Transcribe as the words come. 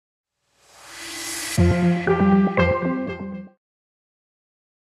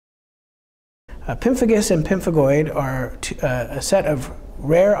Pemphigus and Pemphigoid are a set of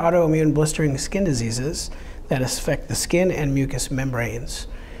rare autoimmune blistering skin diseases that affect the skin and mucous membranes.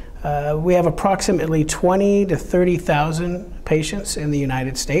 We have approximately 20 to 30,000 patients in the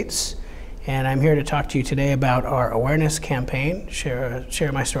United States, and I'm here to talk to you today about our awareness campaign,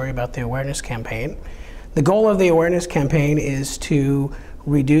 share my story about the awareness campaign. The goal of the awareness campaign is to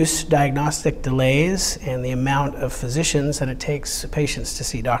reduce diagnostic delays and the amount of physicians that it takes patients to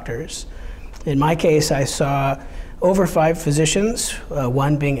see doctors. In my case, I saw over 5 physicians,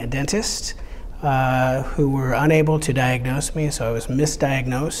 one being a dentist, who were unable to diagnose me, so I was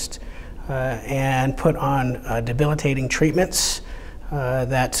misdiagnosed and put on debilitating treatments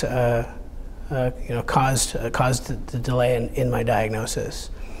that caused the delay in my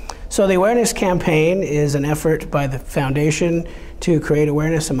diagnosis. So the awareness campaign is an effort by the foundation to create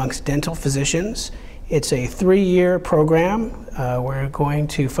awareness amongst dental physicians. It's a 3-year program. We're going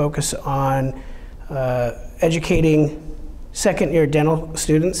to focus on educating second-year dental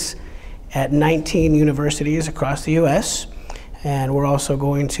students at 19 universities across the U.S. And we're also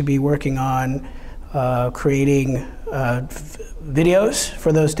going to be working on creating videos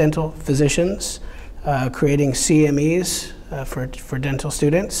for those dental physicians, creating CMEs for dental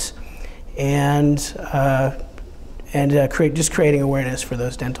students, and just creating awareness for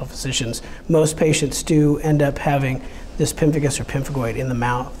those dental physicians. Most patients do end up having this pemphigus or pemphigoid in the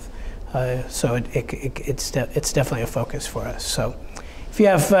mouth, so it's definitely a focus for us. So if you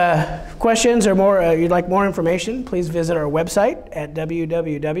have questions or more, you'd like more information, please visit our website at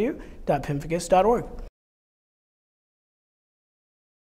www.pemphigus.org.